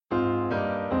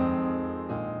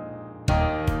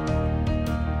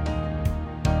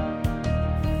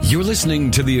You're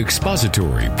listening to the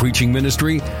expository preaching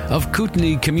ministry of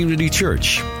Kootenai Community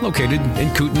Church, located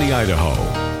in Kootenai,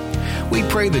 Idaho. We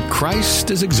pray that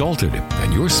Christ is exalted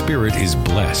and your spirit is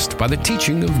blessed by the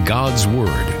teaching of God's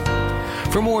Word.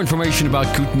 For more information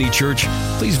about Kootenai Church,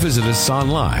 please visit us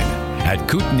online at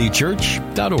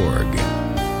kootenaichurch.org.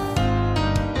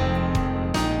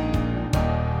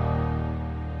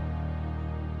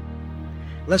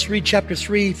 Let's read chapter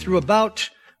 3 through about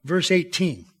verse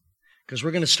 18, because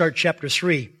we're going to start chapter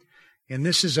 3. And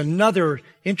this is another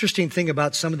interesting thing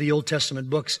about some of the Old Testament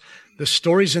books. The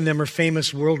stories in them are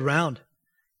famous world round,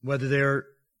 whether they're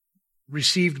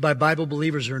received by Bible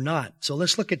believers or not. So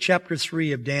let's look at chapter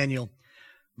 3 of Daniel,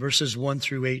 verses 1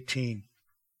 through 18.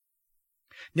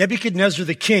 Nebuchadnezzar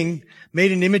the king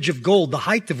made an image of gold, the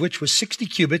height of which was 60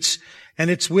 cubits, and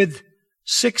its width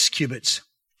 6 cubits.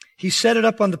 He set it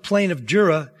up on the plain of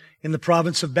Dura in the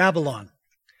province of Babylon.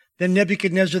 Then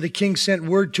Nebuchadnezzar the king sent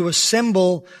word to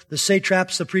assemble the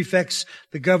satraps, the prefects,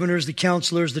 the governors, the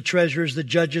counselors, the treasurers, the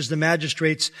judges, the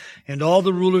magistrates, and all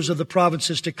the rulers of the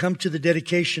provinces to come to the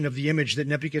dedication of the image that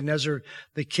Nebuchadnezzar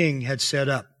the king had set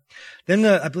up. Then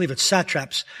I believe it's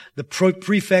satraps, the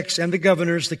prefects and the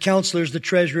governors, the counselors, the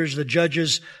treasurers, the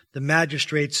judges, the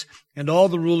magistrates, and all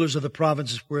the rulers of the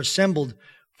provinces were assembled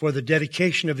for the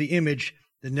dedication of the image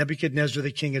that Nebuchadnezzar the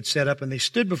king had set up, and they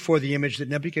stood before the image that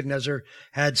Nebuchadnezzar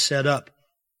had set up.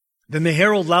 Then the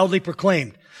herald loudly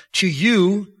proclaimed, "To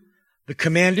you the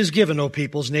command is given, O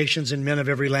peoples, nations, and men of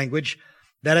every language,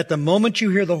 that at the moment you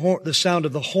hear the sound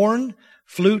of the horn,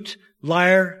 flute,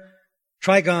 lyre,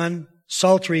 trigon,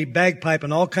 psaltery, bagpipe,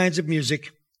 and all kinds of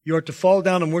music, you are to fall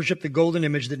down and worship the golden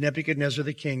image that Nebuchadnezzar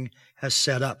the king has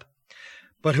set up.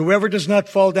 But whoever does not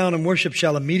fall down and worship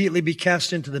shall immediately be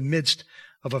cast into the midst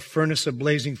of a furnace of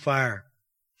blazing fire."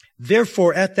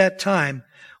 Therefore, at that time,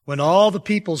 when all the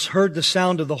peoples heard the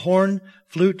sound of the horn,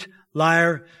 flute,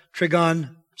 lyre,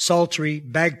 trigon, psaltery,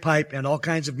 bagpipe, and all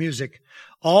kinds of music,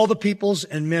 all the peoples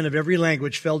and men of every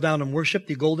language fell down and worshiped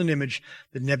the golden image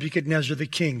that Nebuchadnezzar the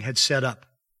king had set up.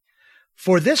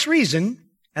 For this reason,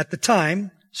 at the time,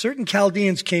 certain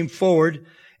Chaldeans came forward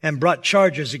and brought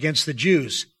charges against the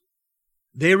Jews.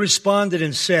 They responded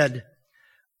and said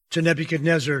to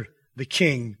Nebuchadnezzar the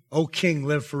king, "O king,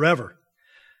 live forever.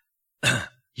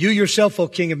 You yourself, O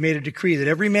king, have made a decree that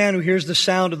every man who hears the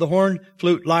sound of the horn,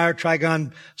 flute, lyre,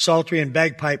 trigon, psaltery, and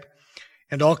bagpipe,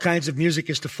 and all kinds of music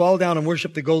is to fall down and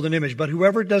worship the golden image. But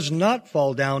whoever does not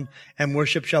fall down and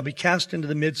worship shall be cast into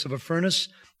the midst of a furnace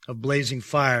of blazing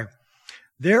fire.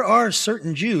 There are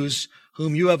certain Jews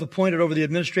whom you have appointed over the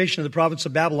administration of the province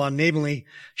of Babylon, namely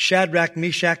Shadrach,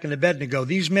 Meshach, and Abednego.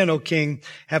 These men, O king,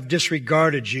 have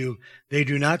disregarded you. They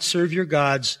do not serve your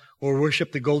gods or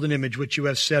worship the golden image which you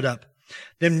have set up."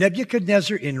 Then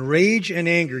Nebuchadnezzar, in rage and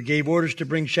anger, gave orders to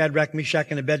bring Shadrach, Meshach,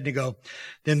 and Abednego.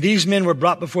 Then these men were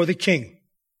brought before the king.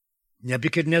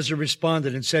 Nebuchadnezzar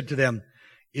responded and said to them,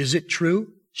 "Is it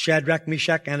true, Shadrach,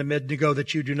 Meshach, and Abednego,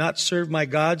 that you do not serve my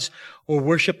gods or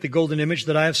worship the golden image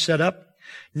that I have set up?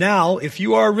 Now, if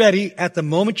you are ready, at the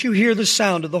moment you hear the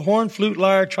sound of the horn, flute,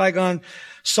 lyre, trigon,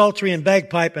 psaltery, and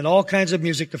bagpipe, and all kinds of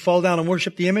music, to fall down and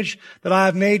worship the image that I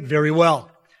have made, very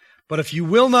well. But if you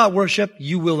will not worship,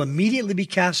 you will immediately be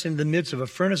cast into the midst of a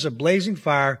furnace of blazing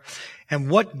fire. And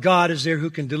what God is there who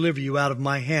can deliver you out of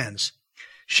my hands?"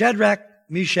 Shadrach,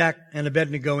 Meshach, and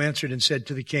Abednego answered and said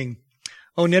to the king,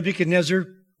 "O Nebuchadnezzar,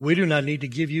 we do not need to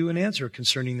give you an answer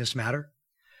concerning this matter.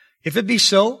 If it be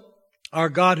so, our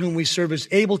God whom we serve is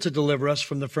able to deliver us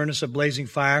from the furnace of blazing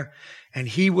fire, and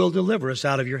he will deliver us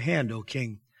out of your hand, O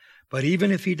king. But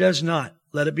even if he does not,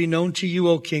 let it be known to you,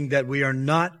 O king, that we are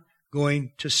not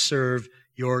going to serve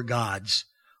your gods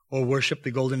or worship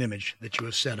the golden image that you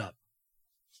have set up."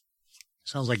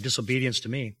 Sounds like disobedience to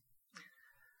me.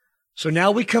 So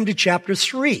now we come to chapter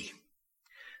 3,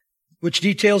 which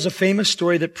details a famous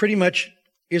story that pretty much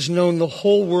is known the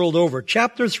whole world over.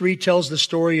 Chapter 3 tells the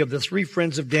story of the 3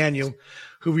 friends of Daniel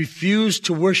who refused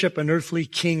to worship an earthly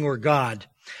king or god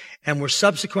and were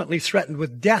subsequently threatened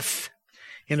with death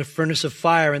in a furnace of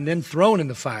fire and then thrown in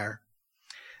the fire.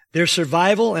 Their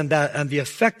survival and the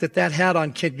effect that had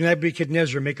on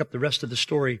Nebuchadnezzar make up the rest of the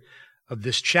story of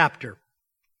this chapter.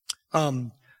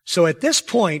 So at this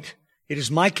point, it is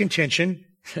my contention,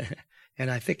 and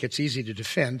I think it's easy to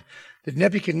defend, that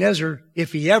Nebuchadnezzar,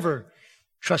 if he ever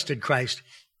trusted Christ,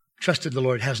 trusted the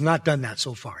Lord, has not done that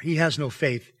so far. He has no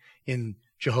faith in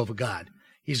Jehovah God.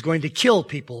 He's going to kill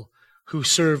people who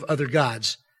serve other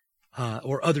gods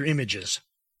or other images.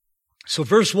 So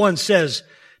verse 1 says,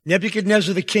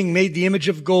 Nebuchadnezzar the king made the image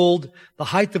of gold, the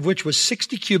height of which was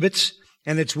 60 cubits,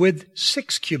 and its width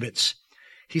 6 cubits.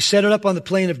 He set it up on the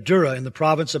plain of Dura in the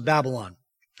province of Babylon.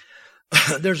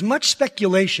 There's much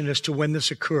speculation as to when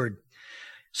this occurred.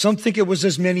 Some think it was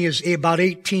as many as about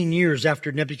 18 years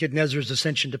after Nebuchadnezzar's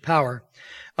ascension to power.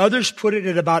 Others put it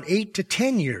at about 8 to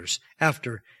 10 years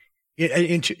after,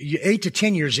 8 to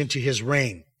 10 years into his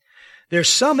reign. There's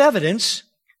some evidence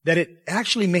that it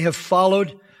actually may have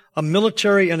followed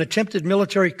an attempted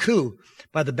military coup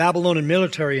by the Babylonian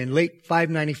military in late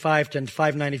 595 to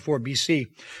 594 BC,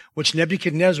 which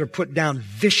Nebuchadnezzar put down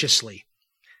viciously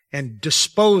and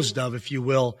disposed of, if you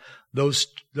will, those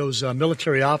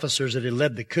military officers that had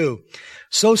led the coup.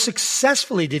 So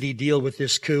successfully did he deal with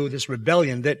this coup, this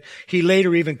rebellion, that he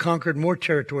later even conquered more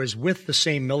territories with the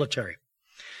same military.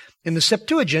 In the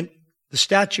Septuagint, the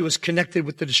statue is connected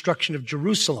with the destruction of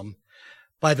Jerusalem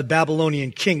by the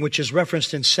Babylonian king, which is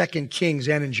referenced in 2 Kings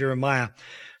and in Jeremiah.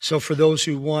 So for those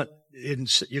who want,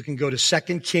 you can go to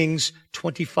 2 Kings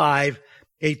 25,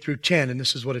 8 through 10, and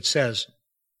this is what it says.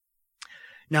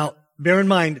 Now, bear in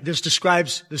mind, this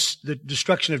describes the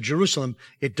destruction of Jerusalem.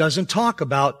 It doesn't talk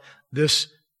about this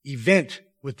event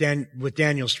with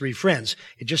Daniel's three friends.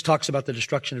 It just talks about the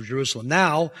destruction of Jerusalem.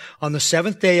 Now, on the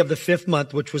 7th day of the 5th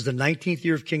month, which was the 19th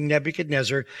year of King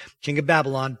Nebuchadnezzar, king of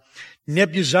Babylon,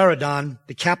 Nebuzaradan,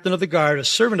 the captain of the guard, a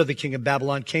servant of the king of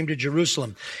Babylon, came to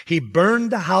Jerusalem. He burned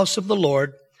the house of the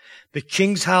Lord, the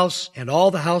king's house, and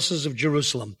all the houses of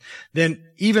Jerusalem. Then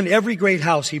even every great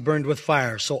house he burned with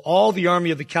fire. So all the army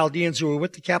of the Chaldeans who were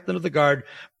with the captain of the guard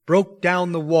broke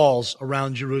down the walls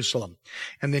around Jerusalem.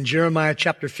 And then Jeremiah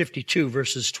chapter 52,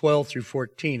 verses 12 through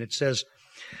 14, it says,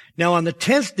 Now on the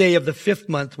 10th day of the 5th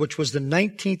month, which was the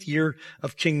 19th year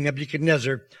of King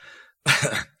Nebuchadnezzar,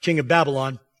 king of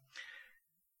Babylon,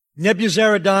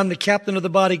 Nebuzaradan, the captain of the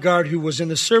bodyguard who was in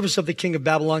the service of the king of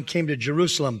Babylon, came to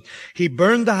Jerusalem. He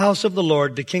burned the house of the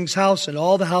Lord, the king's house, and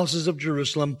all the houses of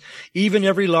Jerusalem. Even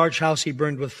every large house he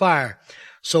burned with fire.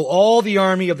 So all the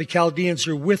army of the Chaldeans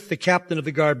who were with the captain of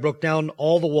the guard broke down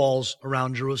all the walls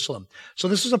around Jerusalem. So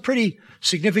this is a pretty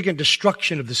significant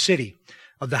destruction of the city,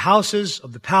 of the houses,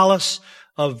 of the palace,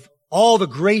 of all the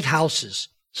great houses.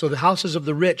 So the houses of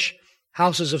the rich,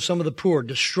 houses of some of the poor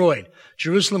destroyed.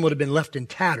 Jerusalem would have been left in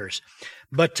tatters.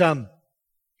 But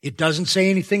it doesn't say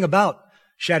anything about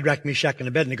Shadrach, Meshach, and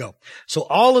Abednego. So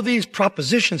all of these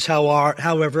propositions,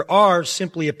 however, are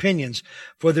simply opinions,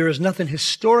 for there is nothing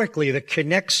historically that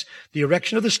connects the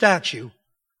erection of the statue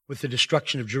with the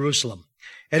destruction of Jerusalem.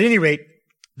 At any rate,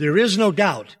 there is no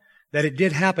doubt that it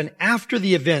did happen after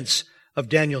the events of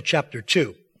Daniel chapter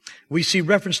 2. We see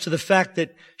reference to the fact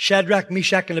that Shadrach,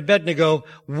 Meshach, and Abednego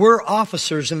were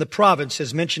officers in the province,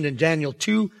 as mentioned in Daniel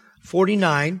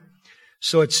 2:49.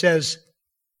 So it says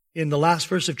in the last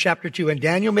verse of chapter 2, And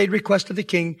Daniel made request to the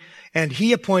king, and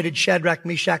he appointed Shadrach,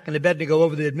 Meshach, and Abednego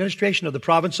over the administration of the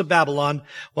province of Babylon,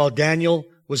 while Daniel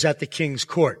was at the king's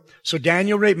court. So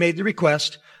Daniel made the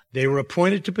request. They were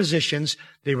appointed to positions.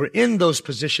 They were in those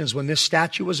positions when this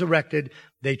statue was erected.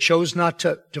 They chose not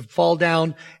to fall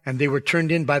down, and they were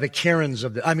turned in by the Karens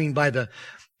by the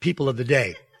people of the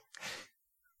day.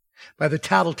 By the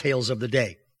tattletales of the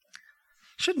day.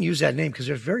 Shouldn't use that name because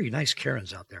there's very nice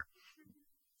Karens out there.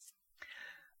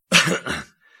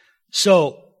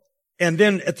 So, and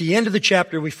then at the end of the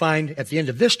chapter, at the end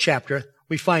of this chapter,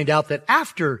 we find out that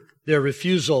after their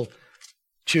refusal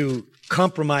to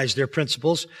compromise their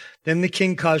principles, then the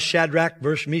king caused Shadrach,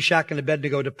 Meshach, and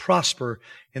Abednego to prosper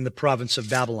in the province of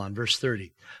Babylon, verse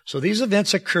 30. So these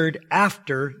events occurred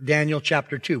after Daniel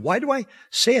chapter 2. Why do I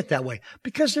say it that way?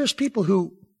 Because there's people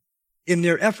who, in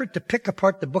their effort to pick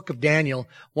apart the book of Daniel,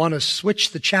 want to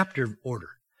switch the chapter order.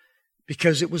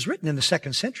 Because it was written in the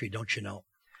 2nd century, don't you know?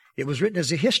 It was written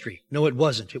as a history. No, it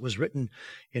wasn't. It was written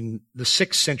in the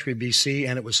 6th century BC,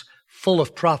 and it was full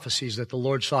of prophecies that the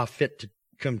Lord saw fit to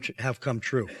have come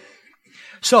true.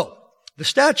 So, the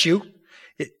statue,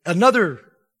 another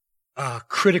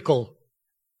grenade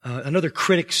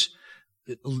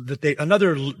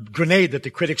that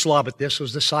the critics lob at this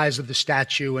was the size of the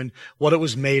statue and what it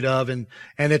was made of and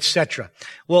etc.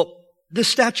 Well, this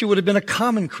statue would have been a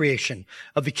common creation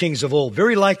of the kings of old.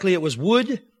 Very likely it was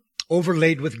wood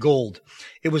overlaid with gold.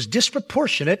 It was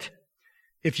disproportionate.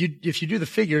 If you do the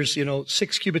figures,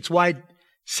 6 cubits wide,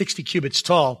 60 cubits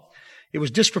tall. It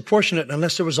was disproportionate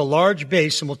unless there was a large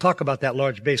base, and we'll talk about that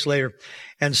large base later.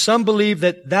 And some believe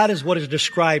that is what is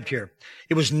described here.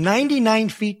 It was 99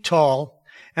 feet tall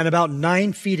and about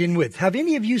 9 feet in width. Have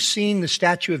any of you seen the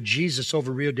statue of Jesus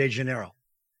over Rio de Janeiro?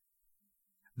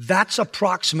 That's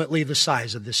approximately the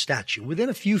size of this statue, within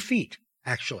a few feet,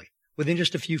 actually, within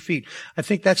just a few feet. I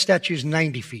think that statue is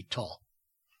 90 feet tall.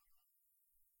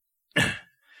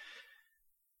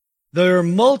 There are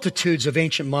multitudes of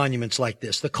ancient monuments like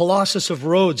this. The Colossus of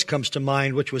Rhodes comes to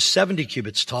mind, which was 70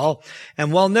 cubits tall.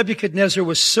 And while Nebuchadnezzar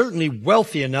was certainly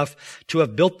wealthy enough to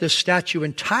have built this statue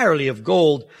entirely of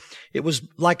gold, it was,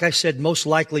 like I said, most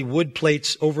likely wooden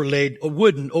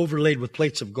overlaid with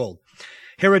plates of gold.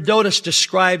 Herodotus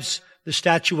describes the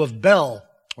statue of Bel,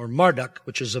 or Marduk,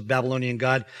 which is a Babylonian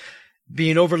god,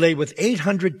 being overlaid with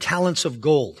 800 talents of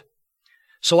gold.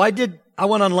 So I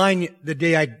went online the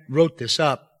day I wrote this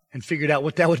up and figured out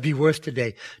what that would be worth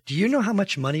today. Do you know how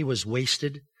much money was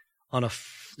wasted on a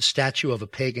statue of a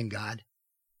pagan god?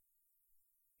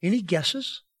 Any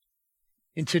guesses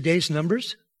in today's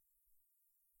numbers?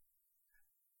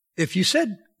 If you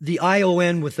said the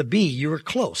ION with a B, you were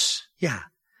close. Yeah.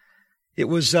 It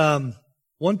was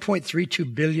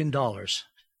 $1.32 billion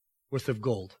worth of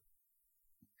gold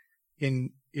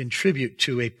in tribute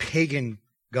to a pagan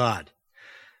god.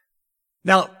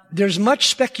 Now, there's much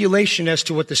speculation as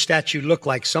to what the statue looked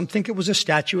like. Some think it was a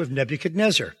statue of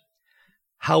Nebuchadnezzar.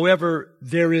 However,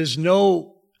 there is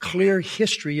no clear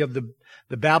history of the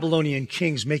Babylonian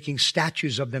kings making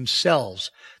statues of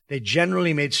themselves. They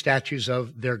generally made statues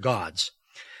of their gods.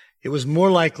 It was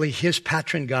more likely his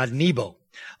patron god, Nebo.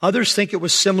 Others think it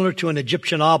was similar to an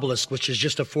Egyptian obelisk, which is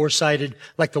just a four-sided,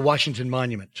 like the Washington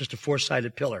Monument, just a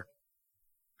four-sided pillar.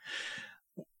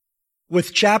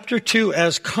 With chapter 2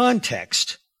 as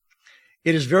context,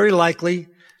 it is very likely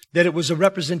that it was a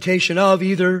representation of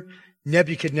either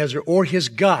Nebuchadnezzar or his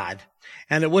god,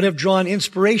 and it would have drawn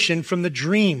inspiration from the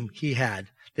dream he had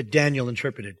that Daniel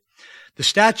interpreted. The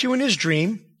statue in his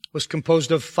dream was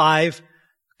composed of 5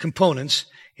 components.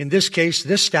 In this case,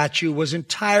 this statue was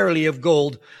entirely of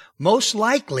gold, most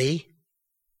likely,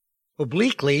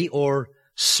 obliquely or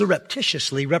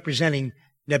surreptitiously representing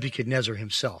Nebuchadnezzar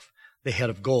himself. The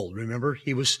head of gold. Remember,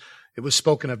 it was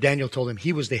spoken of. Daniel told him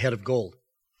he was the head of gold.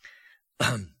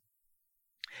 In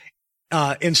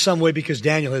some way, because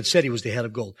Daniel had said he was the head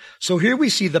of gold. So here we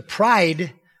see the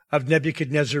pride of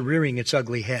Nebuchadnezzar rearing its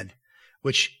ugly head,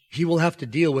 which he will have to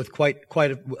deal with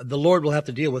the Lord will have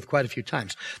to deal with quite a few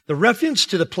times. The reference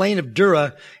to the plain of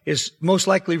Dura is most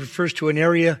likely refers to an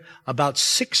area about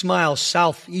 6 miles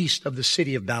southeast of the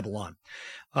city of Babylon.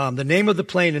 The name of the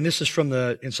plain, and this is from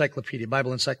the encyclopedia,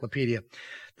 Bible Encyclopedia,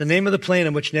 the name of the plain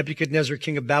on which Nebuchadnezzar,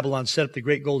 king of Babylon, set up the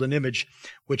great golden image,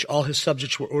 which all his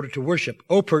subjects were ordered to worship.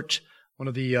 Opert, one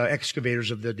of the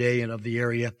excavators of the day and of the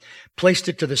area, placed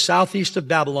it to the southeast of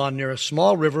Babylon near a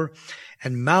small river,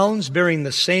 and mounds bearing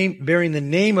the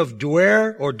name of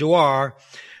Duer or Duar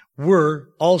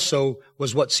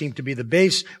was what seemed to be the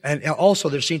base, and also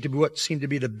there seemed to be what seemed to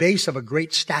be the base of a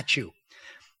great statue.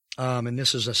 And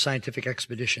this is a scientific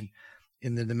expedition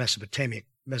in the Mesopotamic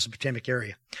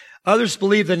area. Others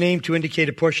believe the name to indicate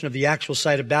a portion of the actual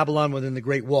site of Babylon within the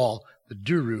Great Wall, the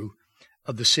Duru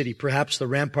of the city, perhaps the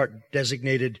rampart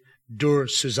designated Dur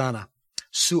Suana,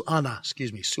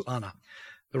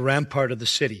 the rampart of the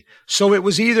city. So it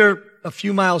was either a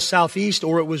few miles southeast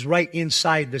or it was right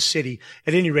inside the city.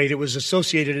 At any rate, it was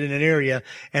associated in an area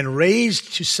and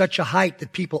raised to such a height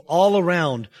that people all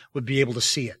around would be able to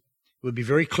see it. It would be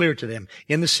very clear to them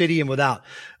in the city and without.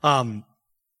 A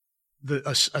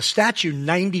statue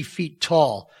 90 feet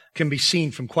tall can be seen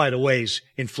from quite a ways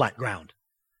in flat ground.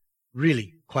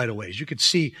 Really quite a ways. You could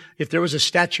see if there was a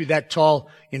statue that tall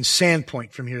in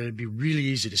Sandpoint from here, it'd be really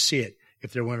easy to see it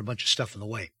if there weren't a bunch of stuff in the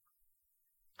way.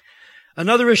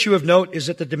 Another issue of note is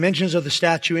that the dimensions of the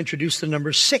statue introduce the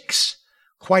number 6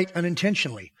 quite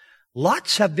unintentionally.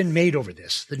 Lots have been made over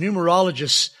this. The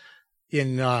numerologists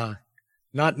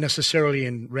not necessarily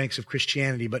in ranks of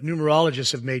Christianity, but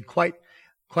numerologists have made quite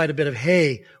a bit of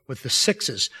hay with the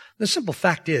 6s. The simple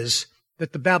fact is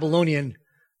that the Babylonian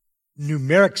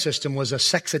numeric system was a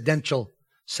sexadental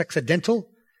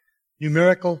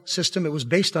numerical system. It was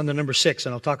based on the number 6,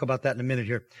 and I'll talk about that in a minute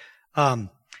here.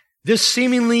 This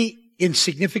seemingly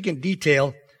insignificant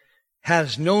detail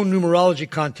has no numerology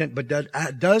content, but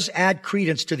does add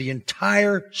credence to the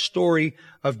entire story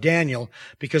of Daniel,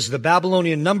 because the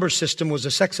Babylonian number system was a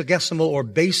sexagesimal or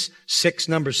base 6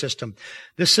 number system.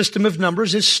 This system of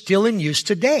numbers is still in use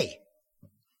today.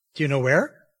 Do you know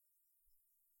where?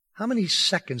 How many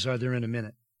seconds are there in a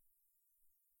minute?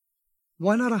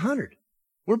 Why not 100?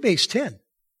 We're base 10.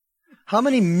 How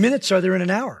many minutes are there in an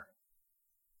hour?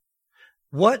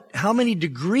 How many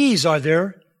degrees are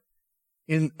there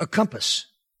in a compass?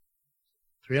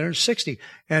 360.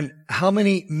 And how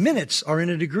many minutes are in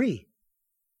a degree?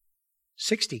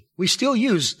 60. We still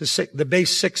use the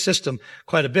base 6 system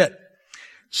quite a bit.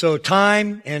 So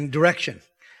time and direction.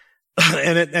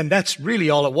 and that's really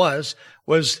all it was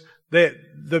when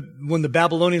the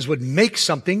Babylonians would make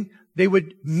something,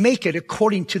 make it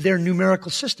according to their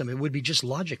numerical system. It would be just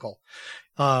logical.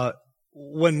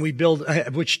 When we build,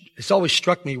 which it's always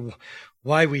struck me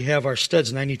why we have our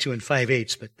studs 92 and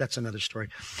 5/8, but that's another story.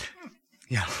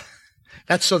 Yeah.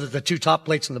 That's so that the two top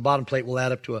plates and the bottom plate will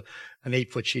add up to an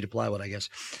 8-foot sheet of plywood, I guess.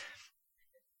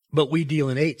 But we deal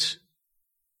in 8s.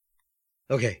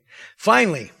 Okay.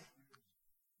 Finally,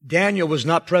 Daniel was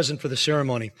not present for the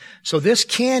ceremony. So this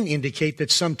can indicate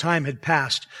that some time had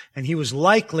passed and he was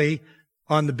likely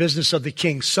on the business of the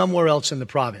king somewhere else in the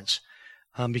province.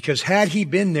 Because had he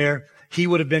been there, he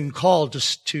would have been called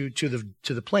to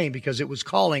the plain because it was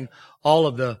calling all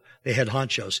of the head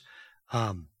honchos.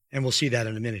 And we'll see that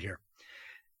in a minute here.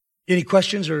 Any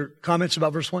questions or comments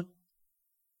about verse 1?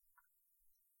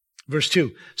 Verse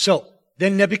 2. So,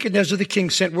 then Nebuchadnezzar the king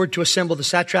sent word to assemble the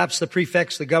satraps, the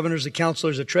prefects, the governors, the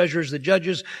counselors, the treasurers, the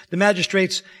judges, the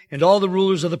magistrates, and all the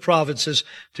rulers of the provinces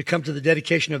to come to the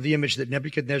dedication of the image that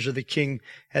Nebuchadnezzar the king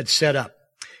had set up.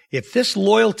 If this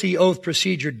loyalty oath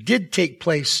procedure did take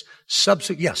place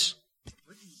subsequent, yes.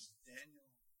 Wouldn't Daniel,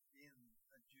 being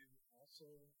a Jew, also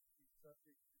be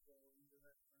subject to go into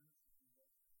that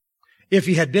furnace? If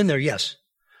he had been there, yes.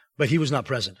 But he was not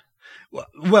present.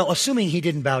 Well, assuming he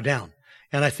didn't bow down.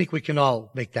 And I think we can all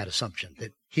make that assumption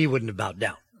that he wouldn't have bowed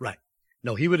down. Right.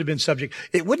 No, he would have been subject.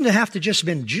 It wouldn't have to just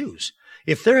been Jews.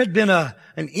 If there had been an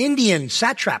Indian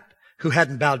satrap who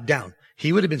hadn't bowed down,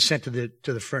 he would have been sent to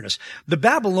the furnace. The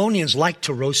Babylonians liked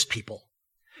to roast people.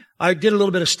 I did a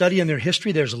little bit of study in their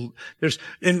history. There's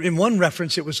in one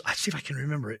reference, it was, I see if I can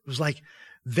remember it. It was like,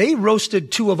 they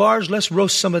roasted 2 of ours, let's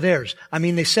roast some of theirs. I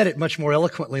mean, they said it much more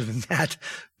eloquently than that,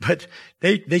 but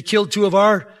they killed 2 of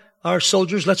our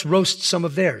soldiers, let's roast some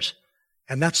of theirs.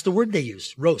 And that's the word they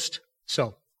used, roast.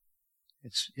 So,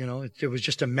 it was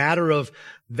just a matter of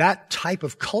that type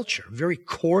of culture, very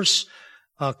coarse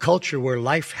culture where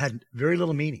life had very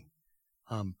little meaning,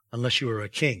 unless you were a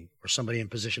king or somebody in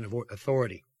position of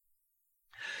authority.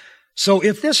 So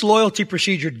if this loyalty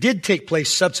procedure did take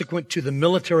place subsequent to the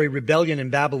military rebellion in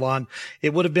Babylon,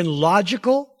 it would have been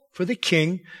logical for the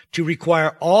king to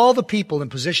require all the people in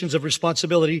positions of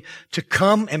responsibility to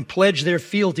come and pledge their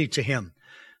fealty to him.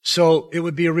 So it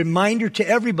would be a reminder to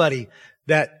everybody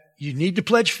that you need to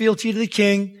pledge fealty to the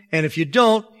king, and if you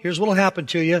don't, here's what will happen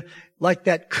to you. Like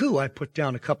that coup I put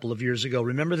down a couple of years ago.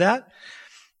 Remember that?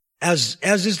 As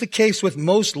is the case with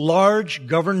most large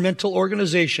governmental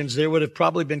organizations, there would have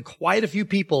probably been quite a few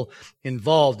people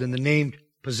involved in the named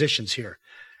positions here.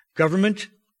 Government,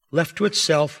 left to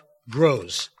itself,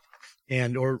 grows.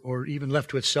 And, or even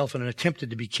left to itself and attempted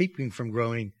to be keeping from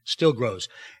growing, still grows.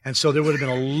 And so there would have been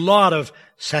a lot of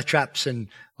satraps and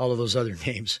all of those other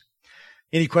names.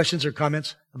 Any questions or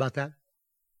comments about that?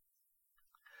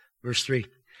 Verse 3.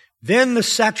 Then the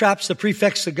satraps, the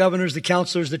prefects, the governors, the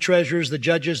counselors, the treasurers, the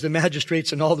judges, the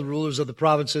magistrates, and all the rulers of the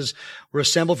provinces were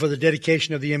assembled for the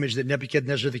dedication of the image that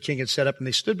Nebuchadnezzar the king had set up, and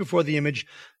they stood before the image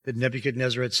that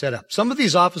Nebuchadnezzar had set up. Some of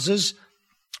these offices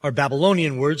are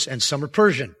Babylonian words, and some are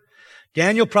Persian.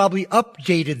 Daniel probably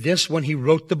updated this when he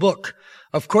wrote the book.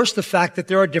 Of course, the fact that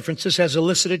there are differences has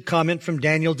elicited comment from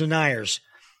Daniel deniers.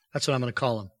 That's what I'm going to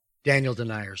call them, Daniel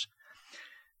deniers.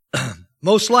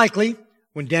 Most likely,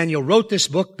 when Daniel wrote this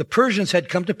book, the Persians had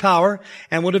come to power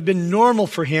and would have been normal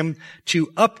for him to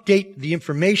update the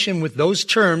information with those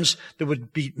terms that would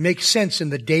make sense in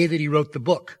the day that he wrote the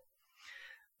book.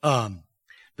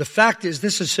 The fact is,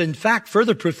 this is in fact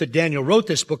further proof that Daniel wrote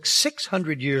this book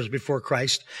 600 years before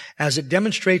Christ, as it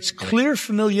demonstrates clear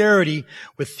familiarity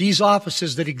with these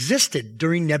offices that existed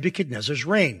during Nebuchadnezzar's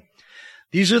reign.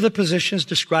 These are the positions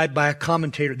described by a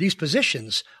commentator. These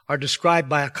positions are described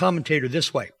by a commentator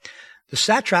this way. The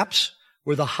satraps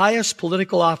were the highest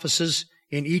political offices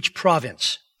in each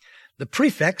province. The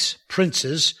prefects,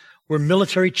 princes, were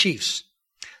military chiefs.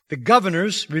 The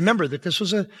governors, remember that this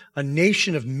was a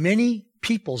nation of many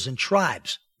peoples and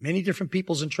tribes, many different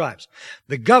peoples and tribes.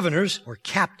 The governors, or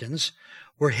captains,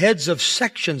 were heads of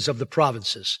sections of the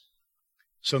provinces.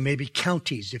 So maybe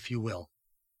counties, if you will.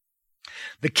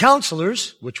 The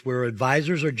counselors, which were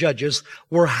advisors or judges,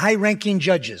 were high-ranking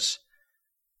judges.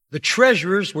 The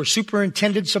treasurers were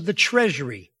superintendents of the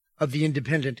treasury of the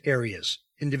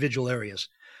individual areas.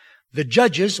 The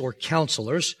judges, or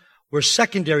counselors, were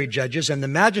secondary judges, and the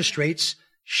magistrates,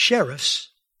 sheriffs,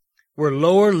 were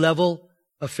lower-level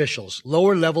officials,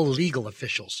 lower-level legal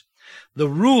officials. The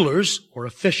rulers, or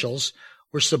officials,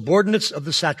 were subordinates of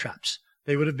the satraps.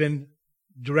 They would have been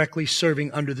directly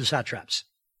serving under the satraps.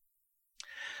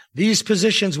 These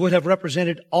positions would have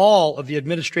represented all of the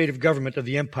administrative government of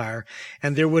the empire,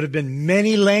 and there would have been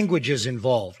many languages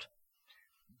involved.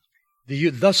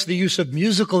 Thus the use of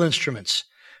musical instruments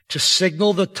to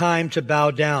signal the time to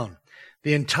bow down.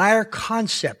 The entire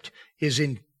concept is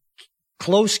in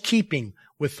close keeping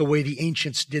with the way the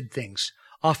ancients did things.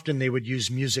 Often they would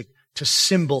use music to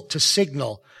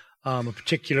signal a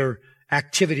particular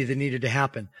activity that needed to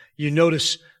happen. You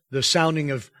notice the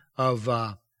sounding of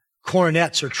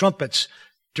cornets or trumpets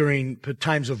during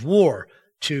times of war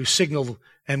to signal,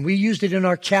 and we used it in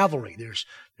our cavalry.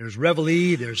 There's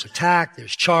reveille, there's attack,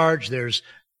 there's charge, there's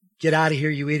get out of here,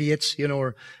 you idiots,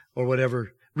 or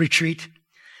whatever, retreat.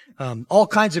 All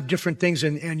kinds of different things,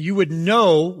 and you would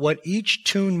know what each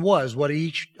tune was, what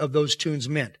each of those tunes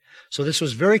meant. So this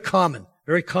was very common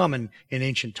in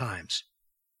ancient times.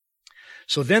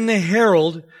 So then the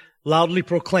herald loudly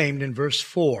proclaimed in verse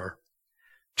 4,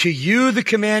 "To you the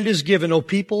command is given, O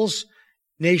peoples,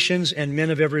 nations, and men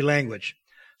of every language."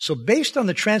 So based on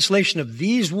the translation of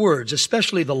these words,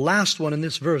 especially the last one in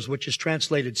this verse, which is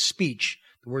translated speech,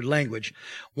 the word language,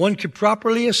 one could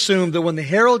properly assume that when the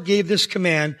herald gave this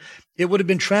command, it would have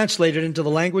been translated into the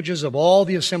languages of all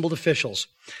the assembled officials.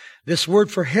 This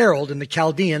word for herald in the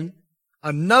Chaldean,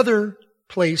 another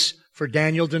place for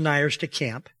Daniel deniers to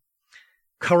camp,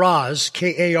 karaz,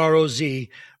 K-A-R-O-Z,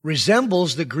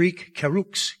 resembles the Greek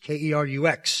kerux,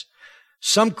 K-E-R-U-X.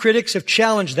 Some critics have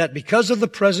challenged that because of the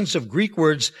presence of Greek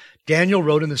words, Daniel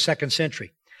wrote in the 2nd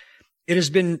century. It has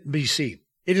been BC.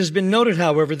 It has been noted,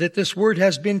 however, that this word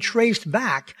has been traced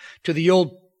back to the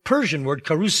old Persian word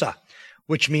karusa,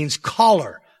 which means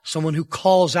caller, someone who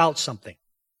calls out something.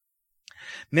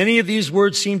 Many of these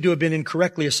words seem to have been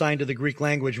incorrectly assigned to the Greek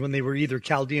language when they were either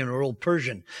Chaldean or Old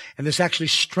Persian, and this actually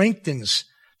strengthens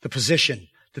the position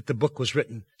that the book was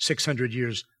written 600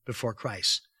 years before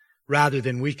Christ, rather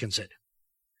than weakens it.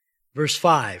 Verse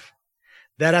 5,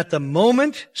 that at the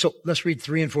moment, so let's read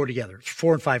 3 and 4 together,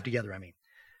 4 and 5 together,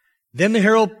 Then the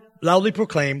herald loudly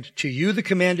proclaimed, "To you the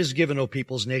command is given, O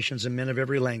peoples, nations, and men of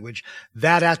every language,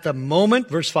 that at the moment,"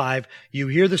 verse 5, "you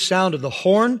hear the sound of the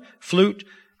horn, flute."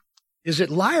 Is it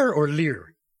lyre or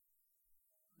lyre?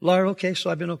 Lyre, okay, so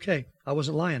I've been okay. I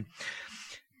wasn't lying.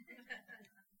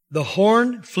 The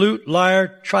horn, flute,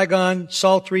 lyre, trigon,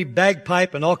 psaltery,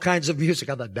 bagpipe, and all kinds of music.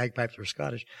 I thought bagpipes were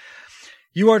Scottish.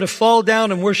 "You are to fall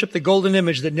down and worship the golden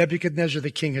image that Nebuchadnezzar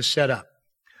the king has set up."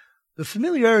 The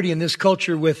familiarity in this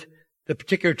culture with the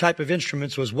particular type of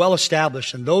instruments was well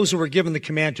established, and those who were given the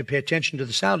command to pay attention to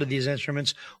the sound of these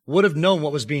instruments would have known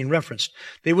what was being referenced.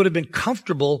 They would have been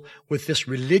comfortable with this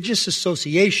religious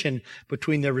association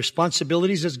between their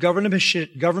responsibilities as government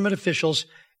officials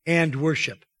and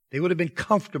worship. They would have been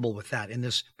comfortable with that in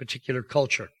this particular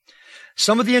culture.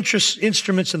 Some of the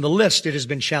instruments in the list, it has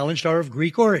been challenged, are of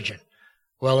Greek origin.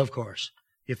 Well, of course,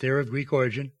 if they're of Greek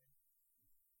origin,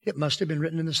 it must have been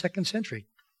written in the 2nd century.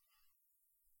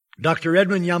 Dr.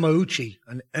 Edwin Yamauchi,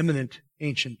 an eminent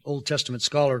ancient Old Testament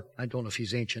scholar, I don't know if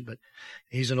he's ancient, but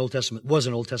was an Old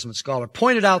Testament scholar,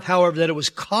 pointed out, however, that it was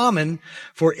common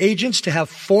for agents to have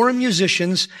foreign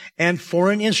musicians and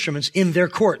foreign instruments in their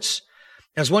courts.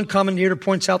 As one commentator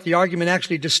points out, the argument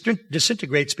actually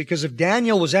disintegrates because if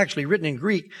Daniel was actually written in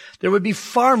Greek, there would be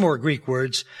far more Greek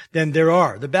words than there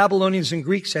are. The Babylonians and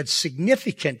Greeks had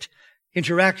significant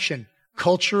interaction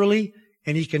culturally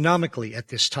and economically at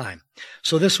this time.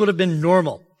 So this would have been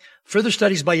normal. Further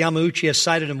studies by Yamauchi, as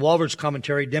cited in Walvoord's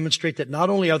commentary, demonstrate that not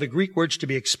only are the Greek words to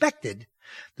be expected,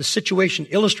 the situation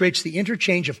illustrates the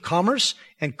interchange of commerce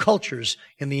and cultures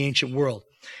in the ancient world.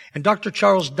 And Dr.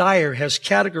 Charles Dyer has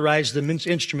categorized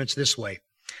the instruments this way.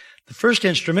 The first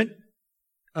instrument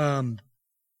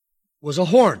was a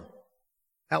horn.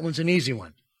 That one's an easy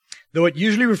one. Though it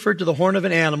usually referred to the horn of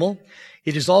an animal,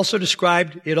 it also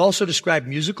described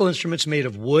musical instruments made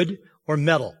of wood or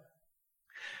metal.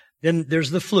 Then there's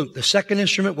the flute. The second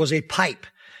instrument was a pipe.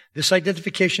 This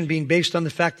identification being based on the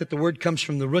fact that the word comes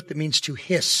from the root that means to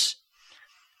hiss.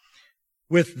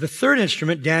 With the third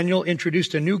instrument, Daniel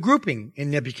introduced a new grouping in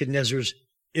Nebuchadnezzar's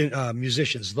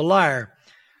musicians, the lyre.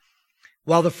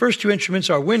 While the first 2 instruments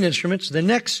are wind instruments, the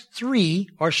next 3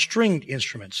 are stringed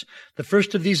instruments. The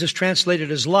first of these is translated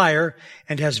as lyre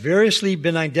and has variously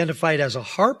been identified as a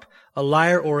harp, a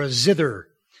lyre, or a zither.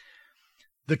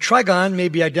 The trigon may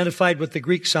be identified with the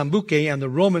Greek sambuke and the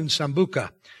Roman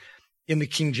sambuca in the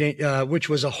King James, which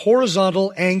was a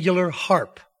horizontal angular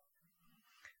harp.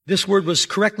 This word was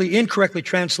incorrectly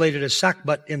translated as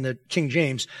sackbut in the King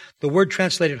James. The word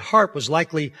translated harp was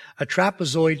likely a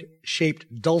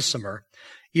trapezoid-shaped dulcimer,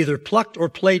 either plucked or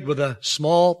played with a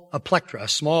plectra, a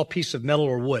small piece of metal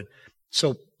or wood.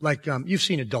 So, like, you've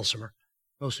seen a dulcimer.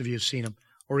 Most of you have seen them.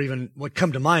 Or even what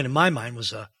come to mind in my mind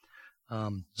was a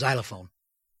xylophone.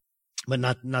 But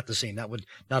not the same. That would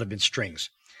not have been strings.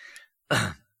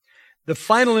 The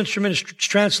final instrument is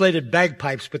translated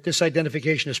bagpipes, but this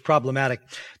identification is problematic.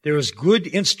 There is good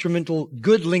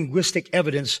linguistic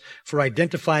evidence for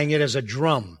identifying it as a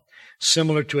drum,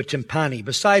 similar to a timpani.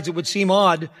 Besides, it would seem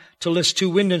odd to list 2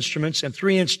 wind instruments and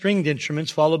 3 stringed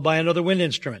instruments followed by another wind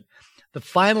instrument. The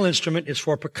final instrument is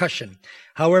for percussion.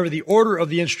 However, the order of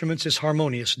the instruments is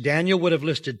harmonious. Daniel would have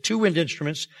listed 2 wind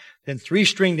instruments, then 3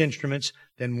 stringed instruments,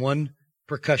 then 1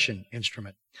 percussion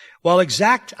instrument. While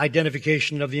exact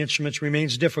identification of the instruments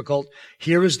remains difficult,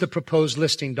 here is the proposed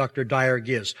listing Dr. Dyer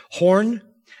gives. Horn,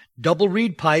 double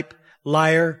reed pipe,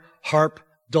 lyre, harp,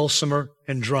 dulcimer,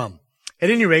 and drum. At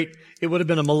any rate, it would have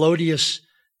been a melodious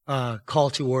call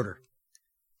to order.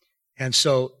 And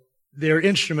so their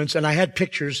instruments, and I had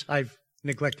pictures. I've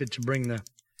neglected to bring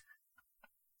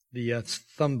the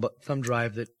thumb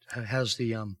drive that has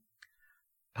the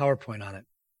PowerPoint on it.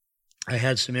 I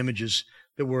had some images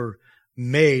that were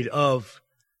made of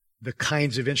the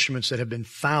kinds of instruments that have been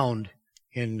found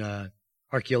in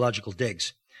archaeological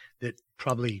digs that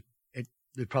probably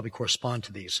correspond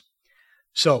to these.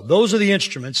 So those are the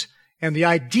instruments, and the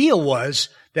idea was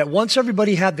that once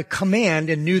everybody had the command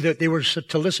and knew that they were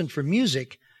to listen for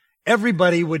music,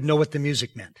 everybody would know what the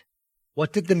music meant.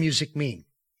 What did the music mean?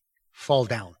 Fall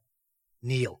down,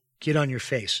 kneel, get on your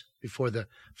face before the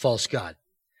false god.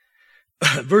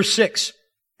 Verse 6,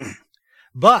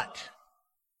 but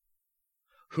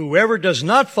whoever does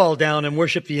not fall down and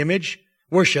worship the image,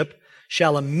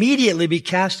 shall immediately be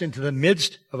cast into the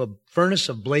midst of a furnace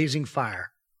of blazing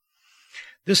fire.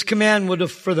 This command would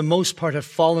have, for the most part, have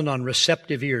fallen on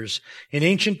receptive ears. In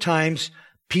ancient times,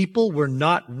 people were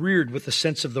not reared with the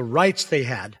sense of the rights they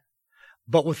had,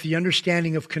 but with the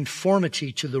understanding of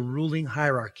conformity to the ruling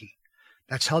hierarchy.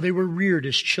 That's how they were reared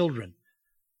as children.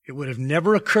 It would have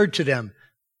never occurred to them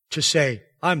to say,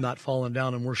 I'm not falling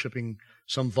down and worshiping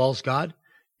some false god.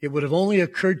 It would have only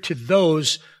occurred to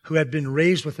those who had been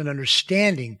raised with an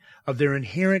understanding of their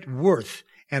inherent worth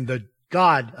and the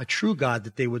God, a true God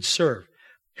that they would serve,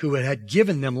 who had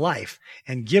given them life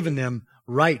and given them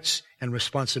rights and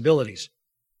responsibilities.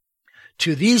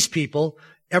 To these people,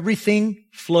 everything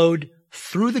flowed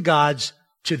through the gods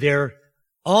to their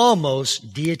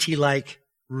almost deity-like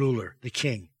ruler, the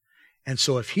king. And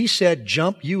so if he said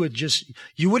jump, you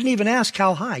wouldn't even ask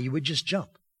how high, you would just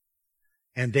jump.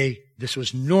 And this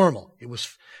was normal. It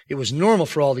was normal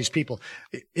for all these people.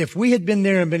 If we had been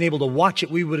there and been able to watch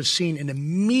it, we would have seen an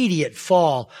immediate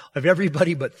fall of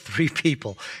everybody but 3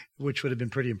 people, which would have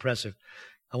been pretty impressive.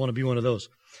 I want to be one of those.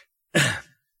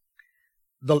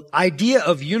 The idea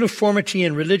of uniformity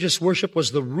in religious worship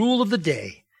was the rule of the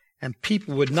day, and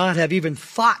people would not have even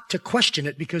thought to question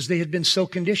it because they had been so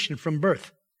conditioned from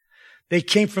birth. They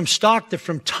came from stock that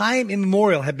from time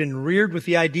immemorial had been reared with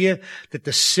the idea that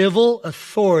the civil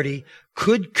authority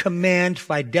could command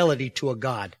fidelity to a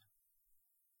god.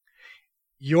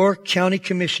 Your county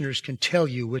commissioners can tell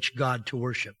you which god to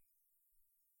worship.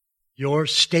 Your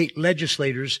state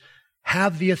legislators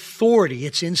have the authority,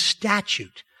 it's in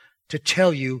statute, to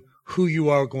tell you who you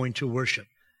are going to worship.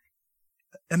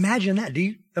 Imagine that.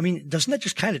 Doesn't that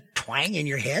just kind of twang in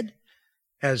your head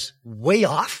as way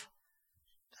off?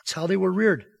 That's how they were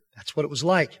reared. That's what it was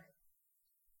like.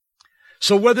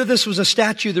 So whether this was a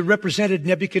statue that represented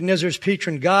Nebuchadnezzar's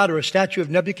patron god or a statue of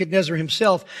Nebuchadnezzar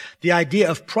himself, the idea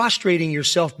of prostrating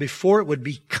yourself before it would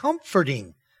be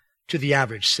comforting to the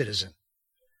average citizen,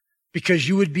 because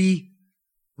you would be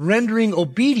rendering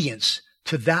obedience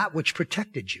to that which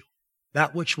protected you,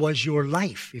 that which was your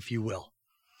life, if you will.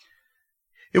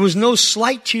 It was no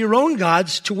slight to your own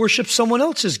gods to worship someone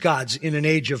else's gods in an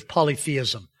age of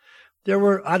polytheism. There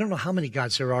were, I don't know how many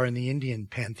gods there are in the Indian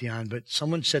pantheon, but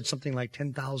someone said something like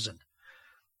 10,000.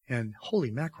 And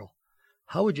holy mackerel.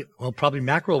 How would you, well, probably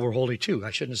mackerel were holy too. I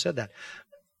shouldn't have said that.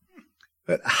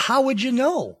 But how would you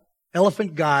know?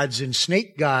 Elephant gods and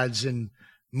snake gods and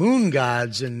moon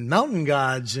gods and mountain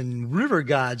gods and river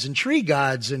gods and tree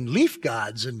gods and leaf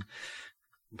gods and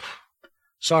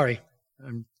sorry,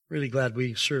 I'm really glad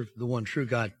we serve the one true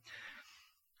God.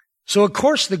 So, of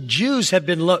course, the Jews had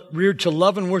been reared to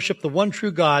love and worship the one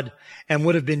true God and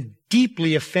would have been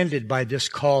deeply offended by this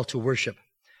call to worship.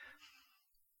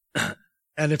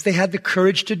 And if they had the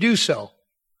courage to do so,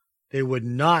 they would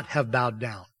not have bowed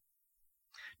down.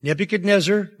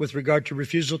 Nebuchadnezzar, with regard to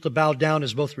refusal to bow down,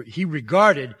 he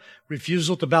regarded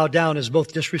refusal to bow down as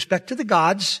both disrespect to the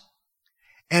gods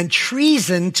and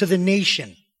treason to the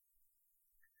nation.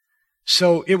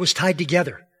 So it was tied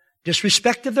together.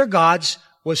 Disrespect of their gods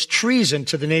was treason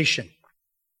to the nation.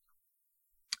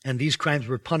 And these crimes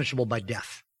were punishable by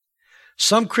death.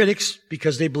 Some critics,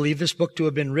 because they believe this book to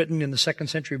have been written in the 2nd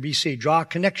century BC, draw a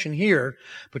connection here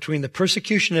between the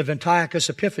persecution of Antiochus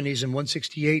Epiphanes in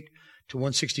 168 to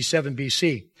 167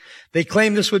 BC. They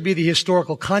claim this would be the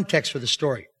historical context for the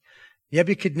story.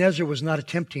 Nebuchadnezzar was not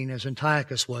attempting, as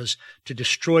Antiochus was, to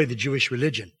destroy the Jewish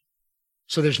religion.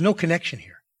 So there's no connection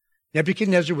here.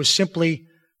 Nebuchadnezzar was simply,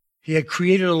 he had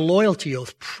created a loyalty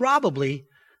oath, probably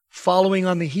following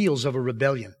on the heels of a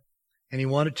rebellion. And he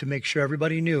wanted to make sure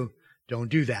everybody knew, don't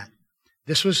do that.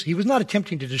 He was not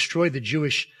attempting to destroy the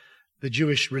Jewish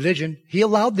religion. He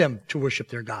allowed them to worship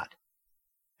their God.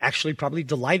 Actually, probably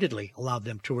delightedly allowed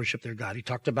them to worship their God. He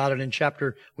talked about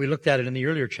it we looked at it in the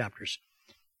earlier chapters.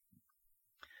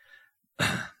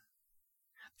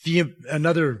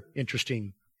 Another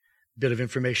interesting bit of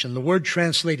information. The word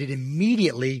translated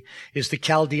immediately is the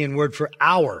Chaldean word for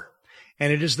hour,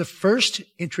 and it is the first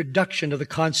introduction to the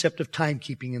concept of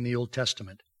timekeeping in the Old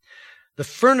Testament. The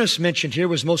furnace mentioned here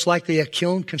was most likely a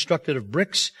kiln constructed of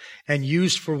bricks and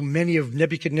used for many of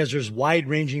Nebuchadnezzar's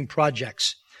wide-ranging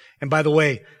projects. And by the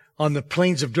way, on the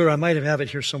plains of Dura, I might have it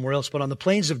here somewhere else, but on the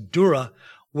plains of Dura,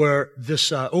 where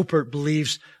this Oppert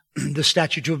believes the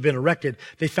statue to have been erected,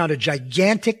 they found a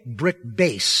gigantic brick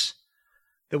base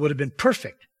that would have been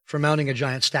perfect for mounting a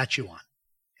giant statue on.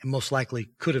 And most likely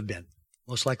could have been.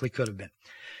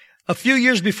 A few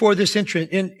years before this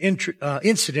incident in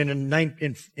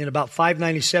about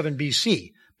 597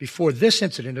 BC, before this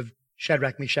incident of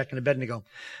Shadrach, Meshach, and Abednego,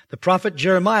 the prophet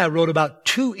Jeremiah wrote about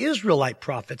 2 Israelite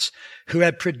prophets who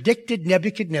had predicted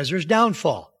Nebuchadnezzar's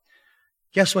downfall.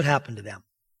 Guess what happened to them?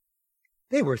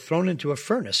 They were thrown into a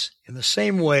furnace in the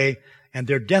same way, and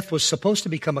their death was supposed to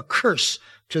become a curse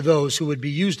to those who would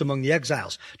be used among the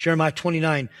exiles. Jeremiah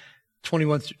 21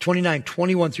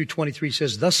 through 23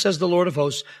 says, "Thus says the Lord of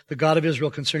hosts, the God of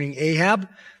Israel, concerning Ahab,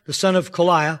 the son of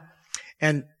Koliah,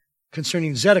 and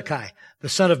concerning Zedekiah, the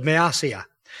son of Maaseiah,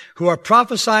 who are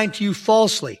prophesying to you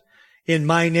falsely in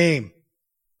my name."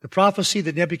 The prophecy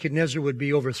that Nebuchadnezzar would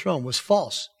be overthrown was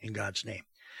false in God's name.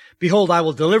 "Behold, I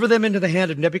will deliver them into the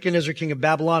hand of Nebuchadnezzar, king of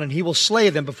Babylon, and he will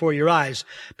slay them before your eyes.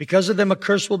 Because of them, a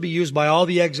curse will be used by all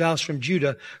the exiles from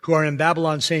Judah who are in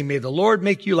Babylon, saying, May the Lord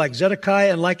make you like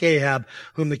Zedekiah and like Ahab,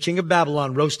 whom the king of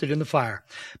Babylon roasted in the fire.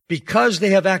 Because they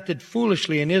have acted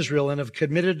foolishly in Israel and have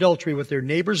committed adultery with their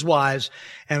neighbors' wives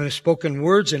and have spoken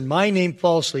words in my name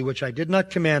falsely, which I did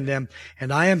not command them,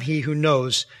 and I am he who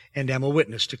knows and am a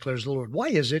witness, declares the Lord." Why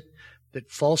is it that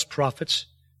false prophets,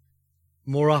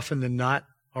 more often than not,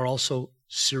 are also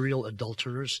serial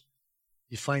adulterers?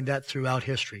 You find that throughout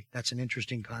history. That's an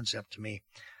interesting concept to me.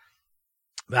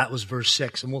 That was verse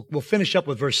 6. And we'll finish up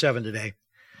with verse 7 today.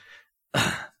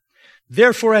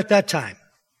 "Therefore at that time,"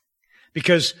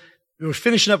 because we're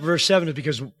finishing up verse 7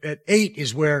 because at 8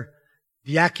 is where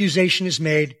the accusation is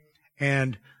made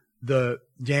and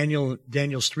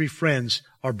Daniel's 3 friends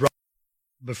are brought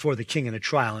before the king in a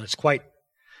trial. And it's quite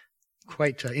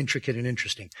intricate and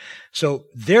interesting. So,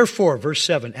 therefore, verse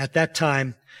 7, "At that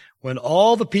time, when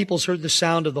all the peoples heard the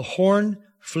sound of the horn,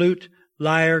 flute,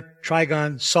 lyre,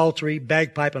 trigon, psaltery,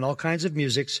 bagpipe, and all kinds of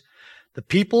musics, the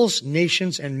peoples,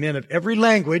 nations, and men of every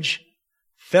language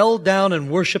fell down and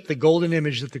worshipped the golden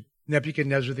image that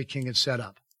Nebuchadnezzar the king had set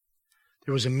up."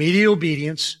 There was immediate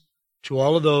obedience to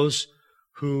all of those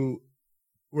who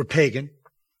were pagan,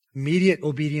 immediate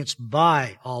obedience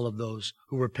by all of those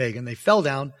who were pagan. They fell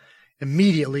down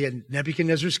immediately at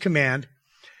Nebuchadnezzar's command.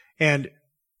 And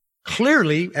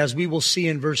clearly, as we will see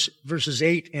in verses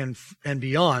 8 and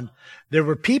beyond, there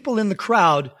were people in the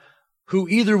crowd who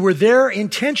either were there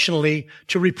intentionally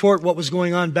to report what was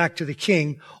going on back to the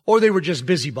king, or they were just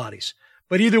busybodies.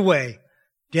 But either way,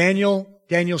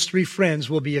 Daniel's 3 friends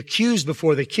will be accused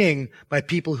before the king by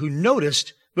people who noticed.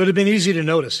 It would have been easy to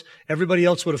notice. Everybody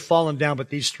else would have fallen down but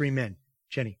these 3 men.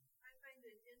 Jenny.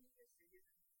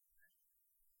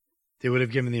 They would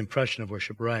have given the impression of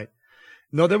worship, right?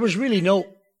 No, there was really no... I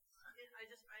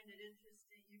just find it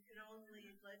interesting. You can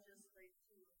only legislate to a point.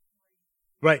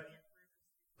 Right.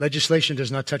 Legislation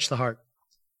does not touch the heart.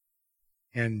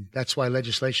 And that's why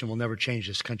legislation will never change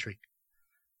this country.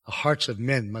 The hearts of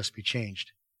men must be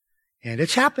changed. And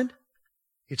it's happened.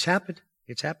 It's happened.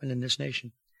 It's happened in this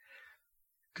nation.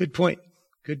 Good point.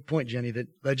 Good point, Jenny, that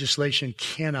legislation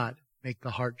cannot make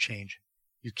the heart change.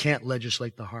 You can't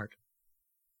legislate the heart.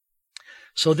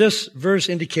 So this verse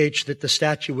indicates that the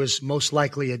statue was most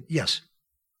likely yes.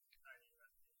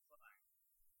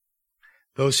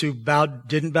 Those who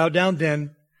didn't bow down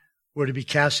then were to be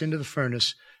cast into the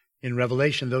furnace. In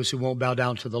Revelation, those who won't bow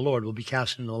down to the Lord will be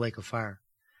cast into the lake of fire.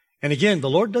 And again, the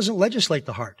Lord doesn't legislate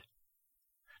the heart.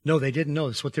 No, they didn't know.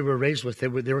 That's what they were raised with. They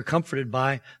were comforted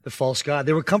by the false god.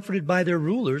 They were comforted by their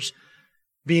rulers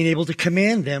being able to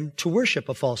command them to worship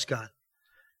a false god.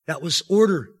 That was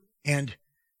order, and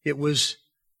it was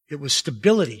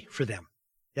stability for them.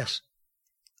 Yes.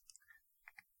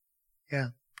 Yeah.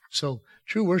 So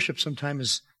true worship sometimes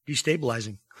is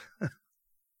destabilizing.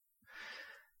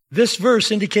 This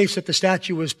verse indicates that the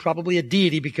statue was probably a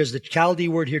deity because the Chaldee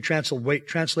word here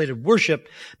translated worship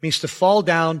means to fall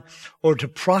down or to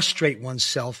prostrate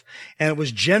oneself, and it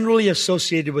was generally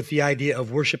associated with the idea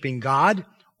of worshiping God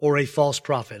or a false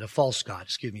prophet,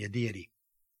 a deity.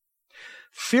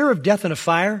 Fear of death in a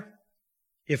fire,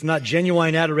 if not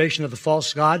genuine adoration of the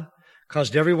false god,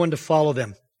 caused everyone to follow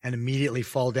them and immediately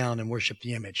fall down and worship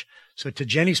the image. So to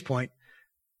Jenny's point,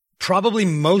 probably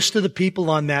most of the people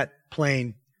on that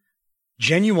plain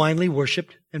genuinely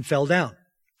worshiped and fell down.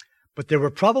 But there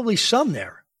were probably some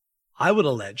there, I would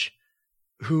allege,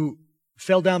 who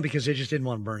fell down because they just didn't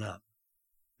want to burn up.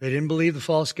 They didn't believe the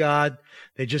false god.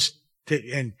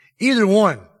 And either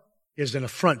one is an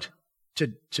affront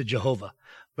to Jehovah.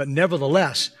 But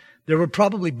nevertheless, there were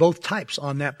probably both types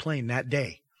on that plain that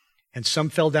day. And some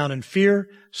fell down in fear,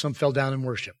 some fell down in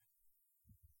worship.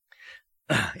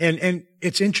 And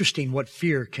it's interesting what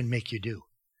fear can make you do.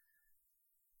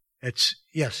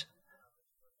 Yes,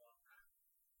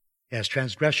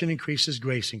 transgression increases,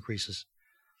 grace increases.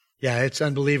 Yeah, it's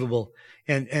unbelievable.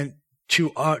 And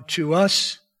to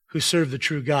us who serve the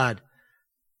true God,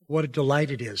 what a delight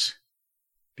it is,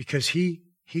 because He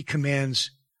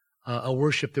commands a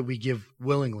worship that we give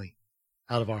willingly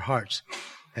out of our hearts.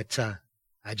 That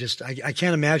I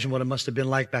can't imagine what it must have been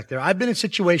like back there. I've been in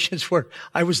situations where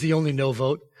I was the only no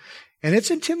vote, and it's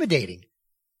intimidating,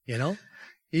 you know.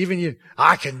 Even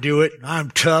I can do it. I'm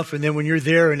tough. And then when you're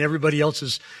there and everybody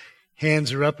else's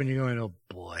hands are up and you're going, oh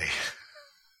boy.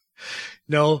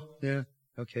 No. Yeah.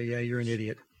 Okay. Yeah. You're an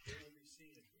idiot.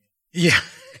 Yeah.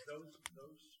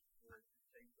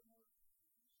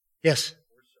 Yes.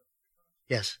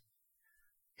 Yes.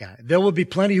 Yeah. There will be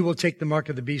plenty who will take the mark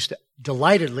of the beast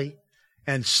delightedly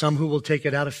and some who will take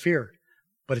it out of fear,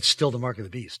 but it's still the mark of the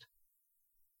beast.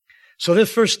 So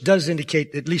this verse does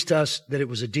indicate, at least to us, that it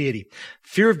was a deity.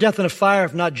 Fear of death in a fire,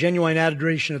 if not genuine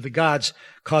adoration of the gods,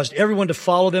 caused everyone to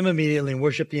follow them immediately and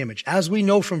worship the image. As we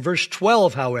know from verse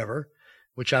 12, however,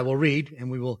 which I will read,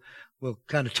 and we'll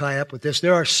kind of tie up with this,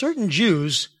 there are certain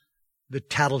Jews, the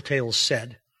tattletales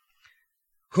said,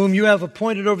 whom you have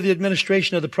appointed over the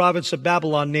administration of the province of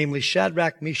Babylon, namely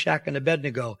Shadrach, Meshach, and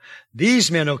Abednego.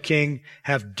 These men, O king,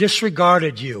 have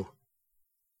disregarded you.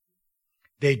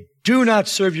 They do not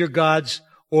serve your gods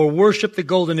or worship the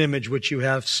golden image which you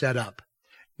have set up.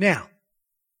 Now,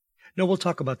 no, we'll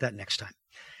talk about that next time.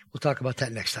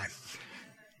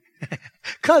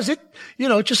 Because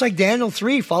just like Daniel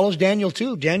 3 follows Daniel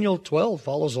 2, Daniel 12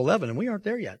 follows 11, and we aren't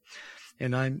there yet.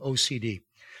 And I'm OCD.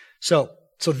 So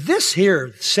this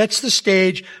here sets the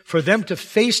stage for them to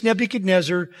face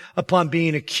Nebuchadnezzar upon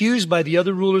being accused by the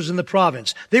other rulers in the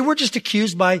province. They were just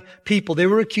accused by people. They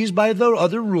were accused by the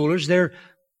other rulers, their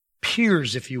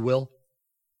peers, if you will.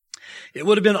 It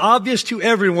would have been obvious to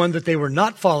everyone that they were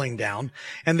not falling down,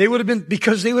 and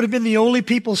because they would have been the only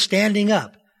people standing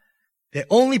up. The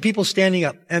only people standing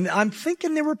up. And I'm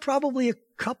thinking there were probably a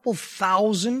couple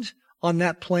thousand on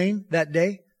that plain that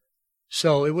day.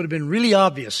 So it would have been really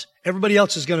obvious. Everybody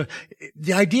else is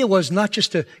the idea was not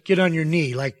just to get on your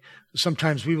knee, like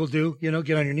sometimes we will do, get on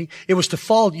your knee. It was to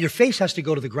fall, your face has to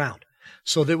go to the ground.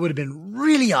 So that would have been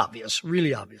really obvious,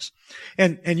 really obvious.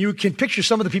 And you can picture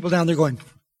some of the people down there going,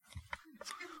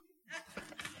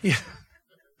 yeah,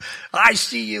 I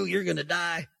see you, you're going to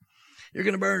die. You're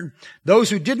going to burn. Those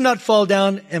who did not fall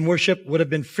down and worship would have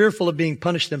been fearful of being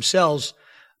punished themselves,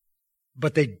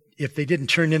 but if they didn't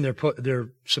turn in their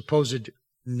supposed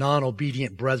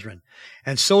non-obedient brethren.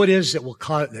 And so it is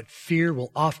that fear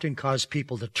will often cause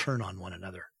people to turn on one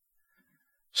another.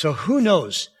 So who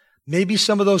knows? Maybe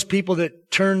some of those people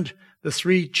that turned the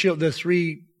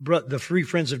three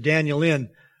friends of Daniel in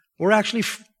were actually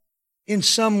in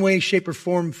some way, shape, or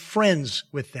form friends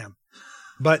with them.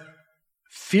 But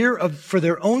fear for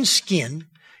their own skin,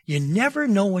 you never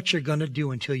know what you're going to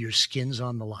do until your skin's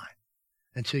on the line,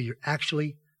 until you're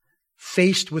actually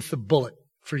faced with the bullet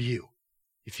for you,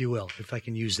 if you will, if I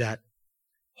can use that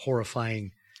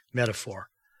horrifying metaphor.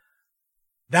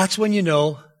 That's when you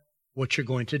know what you're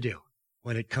going to do.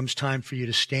 When it comes time for you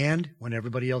to stand, when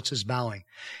everybody else is bowing.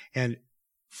 And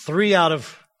 3 out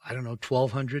of,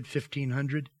 1,200,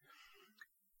 1,500,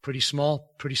 pretty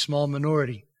small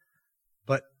minority.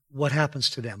 But what happens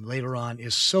to them later on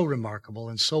is so remarkable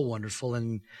and so wonderful.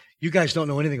 And you guys don't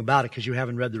know anything about it because you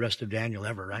haven't read the rest of Daniel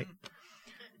ever, right?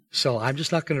 So I'm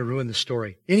just not going to ruin the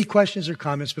story. Any questions or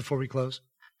comments before we close?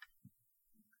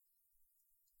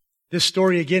 This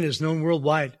story, again, is known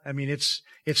worldwide. I mean,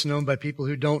 it's known by people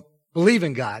who don't believe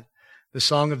in God. The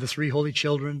Song of the Three Holy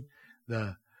Children,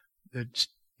 I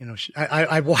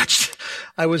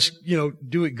was,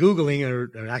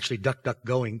 Googling or actually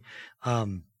DuckDuckGoing,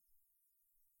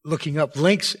 looking up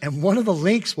links, and one of the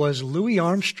links was Louis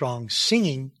Armstrong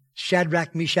singing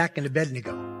Shadrach, Meshach, and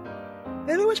Abednego.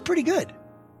 And it was pretty good.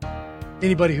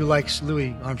 Anybody who likes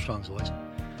Louis Armstrong's voice,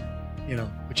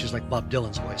 which is like Bob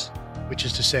Dylan's voice, which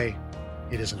is to say,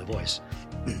 it isn't a voice.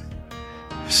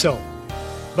 So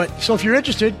if you're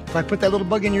interested, if I put that little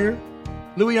bug in your ear,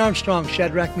 Louis Armstrong,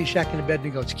 Shadrach, Meshach, and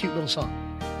Abednego. It's a cute little song.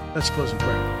 Let's close in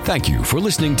prayer. Thank you for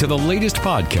listening to the latest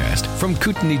podcast from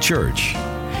Kootenai Church.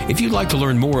 If you'd like to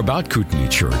learn more about Kootenai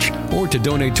Church or to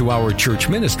donate to our church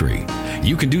ministry,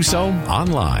 you can do so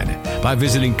online by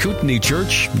visiting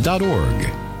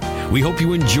kootenaichurch.org. We hope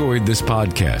you enjoyed this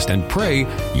podcast and pray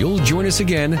you'll join us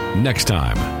again next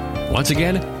time. Once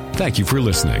again, thank you for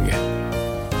listening.